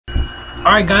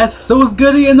Alright guys, so what's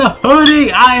goody in the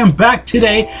hoodie? I am back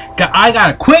today. I got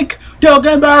a quick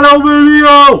Dokkan battle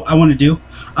video I want to do.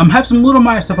 Have some little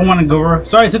minor stuff I want to go over.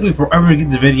 Sorry it took me forever to get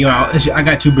this video out. I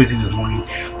got too busy this morning.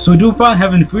 So we do finally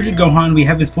have in future GOHAN. We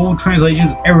have his full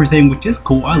translations, everything, which is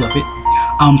cool. I love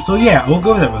it. So yeah, we'll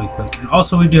go over that really quick. And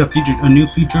also we do have a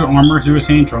new feature armor, Super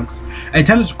Saiyan Trunks. At the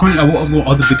time of this recording, I will upload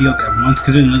all the videos at once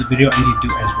because there's another video I need to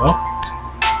do as well.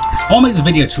 I won't make the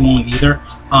video too long either,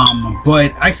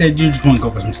 but like I said, you just want to go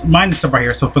for some minor stuff right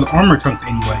here. So for the armor Trunks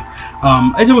anyway,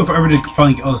 I just wait forever to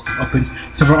finally get all this stuff open.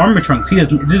 So for armor Trunks, he has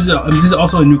this is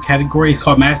also a new category. It's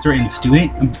called Master and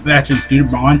Student, Master and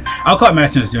Student Bond. I'll call it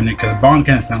Master and Student because Bond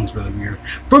kind of sounds really weird.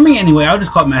 For me anyway, I'll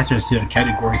just call it Master and Student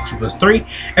category. Q plus 3,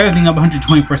 everything up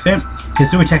 120%.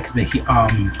 His super attack is that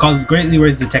he greatly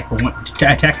raises attack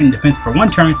and defense for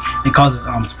 1 turn and causes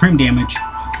supreme damage.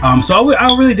 So I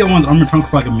really did want his armor trunk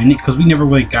for like a minute because we never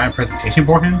really got a presentation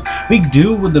for him. We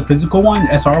do with the physical one,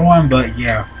 the SR one, but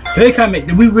yeah, they kind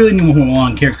of we really need one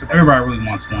long character. Everybody really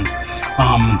wants one.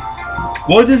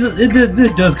 Well, this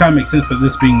does kind of make sense for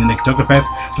this being the next Dokkan Fest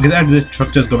because after this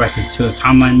truck does go back to the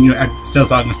timeline, you know, after the Cell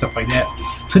Saga and stuff like that.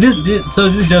 So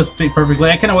this does fit perfectly.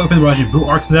 I kind of wait for the Rajin Boot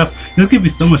arc stuff. This could be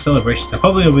so much celebration stuff.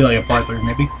 Hopefully it'll be like a part 3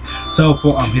 maybe. So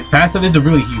for his passive is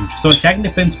really huge. So attack and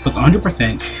defense plus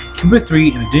 100%, Q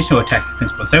 3, and additional attack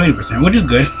defense plus 70%, which is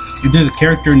good if there's a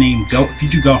character named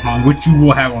Future GOHAN, which you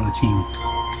will have on the team.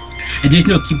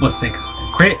 Additional Q plus 6,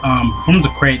 crit, performs a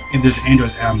crit if there's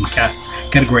Android's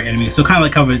category enemy. So kind of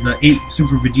like how the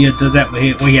Super Vegeta does that, where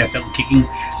he has Cell kicking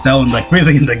Cell and like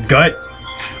basically in the gut.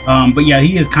 But yeah,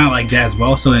 he is kind of like that as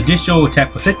well. So an additional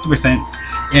attack plus 60%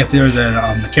 if there's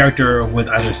a character with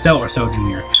either Cell or Cell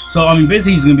Junior. So I mean,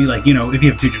 basically he's gonna be like, you know, if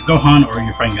you have Future GOHAN or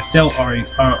you're fighting a Cell or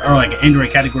like an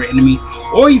Android category enemy,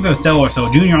 or you have Cell or Cell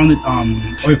Junior on the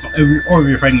or if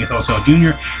you're fighting a Cell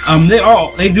Junior,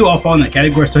 they do all fall in that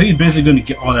category. So he's basically gonna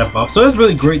get all that buff. So it's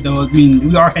really great though. I mean,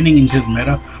 we are heading into his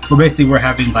meta where basically we're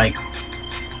having like,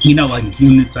 you know, like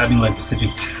units having like specific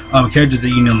characters that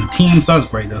you know on the team. So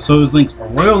that's great though. So his links are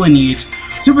Royal Lineage,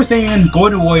 Super Saiyan,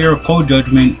 Golden Warrior, Cold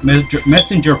Judgment,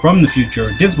 Messenger from the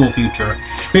Future, Dismal Future,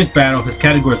 Fierce Battle. His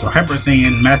categories are Hyper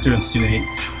Saiyan, Master and Student,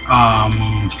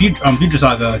 Future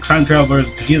Saga, Time Travelers,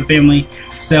 Vegeta's Family,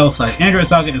 Cell / Android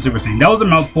Saga, and Super Saiyan. That was a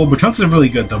mouthful, but Trunks is really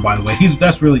good though. By the way,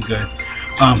 that's really good.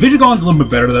 Future GOHAN's a little bit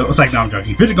better though. It's like, no, I'm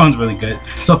joking. Future GOHAN's really good.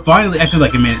 So finally, after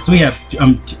like a minute, so we have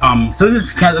so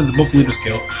this kind of is both leader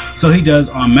skill. So he does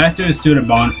Master and Student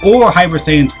Bond or Hyper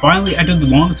Saiyans. Finally, after the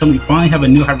longest time, we finally have a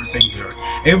new Hyper Saiyan hero.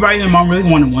 Everybody and their mom really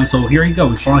wanted one, so here you go.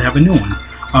 We finally have a new one.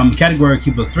 Category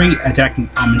Q plus 3, attack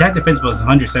defense plus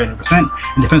 170%,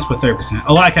 and defense plus 30%.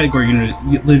 A lot of category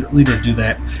leaders do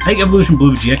that. I think Evolution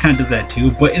Blue Vegeta kind of does that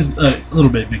too, but it's a little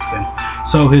bit mixed in.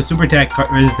 So his super attack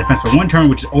raises defense for 1 turn,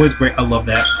 which is always great. I love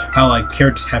that. How like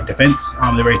characters have defense,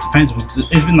 they raise defense, which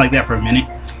it's been like that for a minute.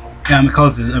 It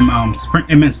causes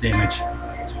immense damage.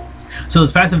 So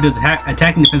his passive does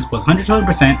attack and defense plus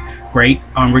 120%, great.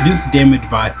 Reduces damage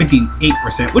by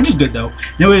 58%, which is good though.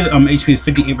 Now HP is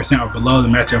 58% or below the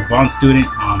Master and Bond student.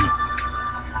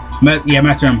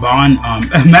 Master and Bond.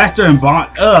 Master and Bond.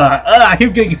 I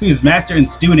keep getting confused. Master and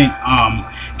Student.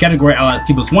 Category ally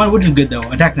T plus 1, which is good though.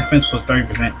 Attack and defense plus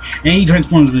 30%, and he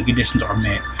transforms when the conditions are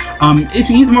met.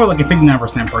 He's more like a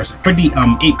 59% person,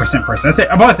 58% person.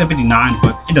 I probably said 59,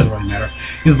 but it doesn't really matter.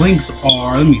 His links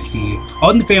are, let me see,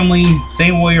 All in the Family,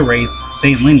 Saiyan Warrior Race,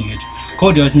 Saiyan Lineage,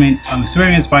 Cold Judgment,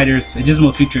 Experienced Fighters,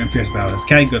 Dismal Future, and Fierce Battle. His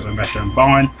categories are Master and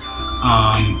Bond,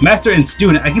 Master and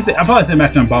Student. I probably said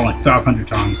Master and Bond like 500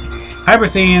 times. Hyper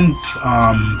Saiyans,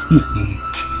 let me see,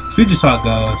 Future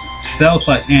Saga, Cell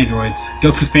 / Androids,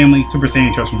 Goku's Family, Super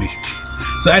Saiyan Transformation.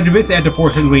 So after 4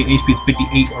 turns away, HP is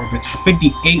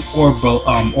 58 or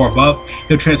above.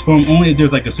 He'll transform only if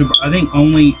there's like a super. I think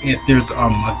only if there's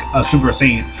like a Super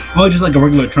Saiyan. Only just like a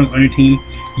regular Trunks on your team.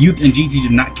 Youth and GT do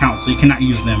not count, so you cannot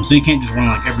use them. So you can't just run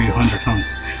like every 100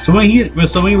 Trunks. So when he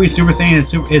reaches Super Saiyan,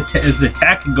 his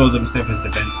attack goes up instead of his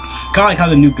defense. Kind of like how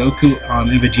the new Goku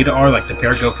and Vegeta are, like the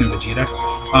pair Goku and Vegeta.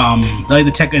 Like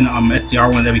the Tekken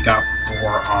SDR one that we got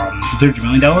for $30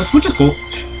 million, which is cool.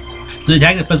 So the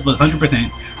attack defense plus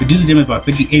 100%, reduces damage by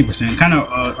 58%, kind of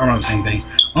around the same thing.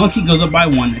 Only key goes up by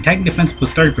 1, attacking defense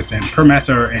plus 30% per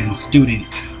Master and Student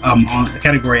on the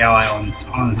category ally on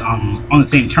the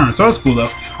same turn. So that's cool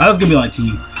though. That was gonna be like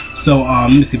team. So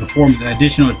let me see, performs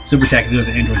additional super attack if there's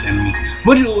an Android's enemy.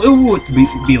 But it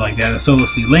would be like that. So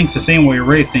let's see, links to Saiyan Warrior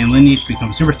Race, Saiyan Lineage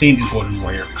becomes Super Saiyan and Golden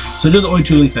Warrior. So there's only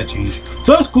 2 links that change.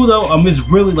 So that's cool though. It's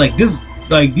really like this,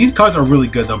 like these cards are really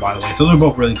good though, by the way. So they're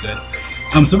both really good.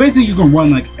 So basically you can run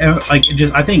like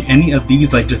just I think any of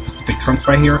these like just specific trunks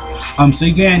right here. So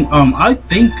you can I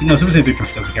think no Super Saiyan 3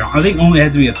 trunks doesn't count. I think only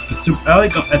has to be a specific I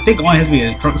think only has to be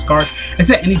a trunks card. It's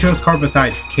at any trunks card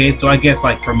besides Kid. So I guess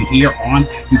like from here on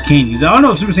you can use it. I don't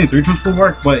know if Super Saiyan 3 trunks will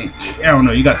work, but I don't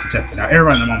know. You guys can test it out.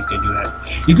 Everyone in the moms can do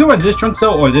that. You could run this trunks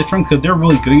though or this trunk because they're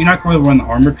really good. You're not gonna really run the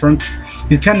armored trunks.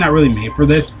 He's kind of not really made for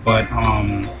this, but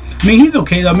I mean, he's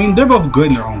okay though. I mean, they're both good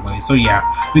in their own way. So yeah,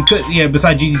 we could, yeah,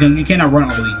 besides GT Trunks, you cannot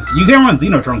run all these. You can run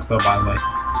Xeno Trunks though, by the way.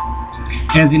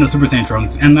 And Xeno Super Saiyan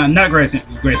Trunks. And not Great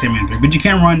Saiyan 3. But you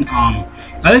can run, I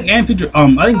think, and future,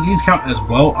 I think these count as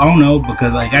well. I don't know,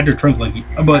 because like, after Trunks, like,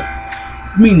 but,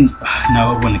 I mean,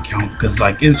 no, it wouldn't count, because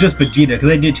like, it's just Vegeta, because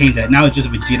they did change that. Now it's just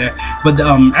Vegeta. But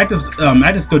the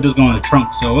active skill does go on the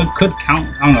Trunks, so it could count.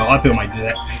 I don't know, a lot of people might do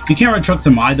that. You can't run Trunks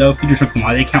and My though. Future Trunks and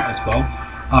My, they count as well.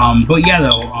 But yeah,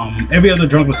 though, every other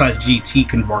trunk besides GT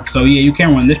can work. So yeah, you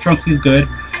can run this trunks. He's good.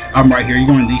 Right here, you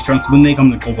can run these trunks when they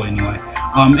come to Global anyway.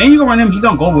 And you can run him. He's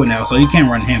on Global now, so you can't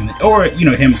run him or you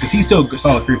know him because he's still a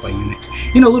solid 3-play unit.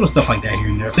 You know, little stuff like that here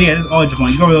and there. So yeah, that's all I just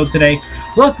want to go over those today.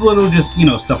 Lots of little just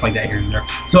stuff like that here and there.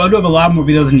 So I do have a lot more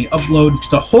videos I need to upload.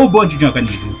 Just a whole bunch of junk I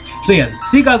need to do. So yeah,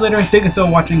 see you guys later. Thank you so much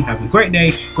for watching. Have a great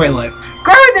day, great life,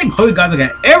 great everything. Hope you guys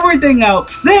got everything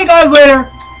out. See you guys later.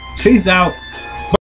 Peace out.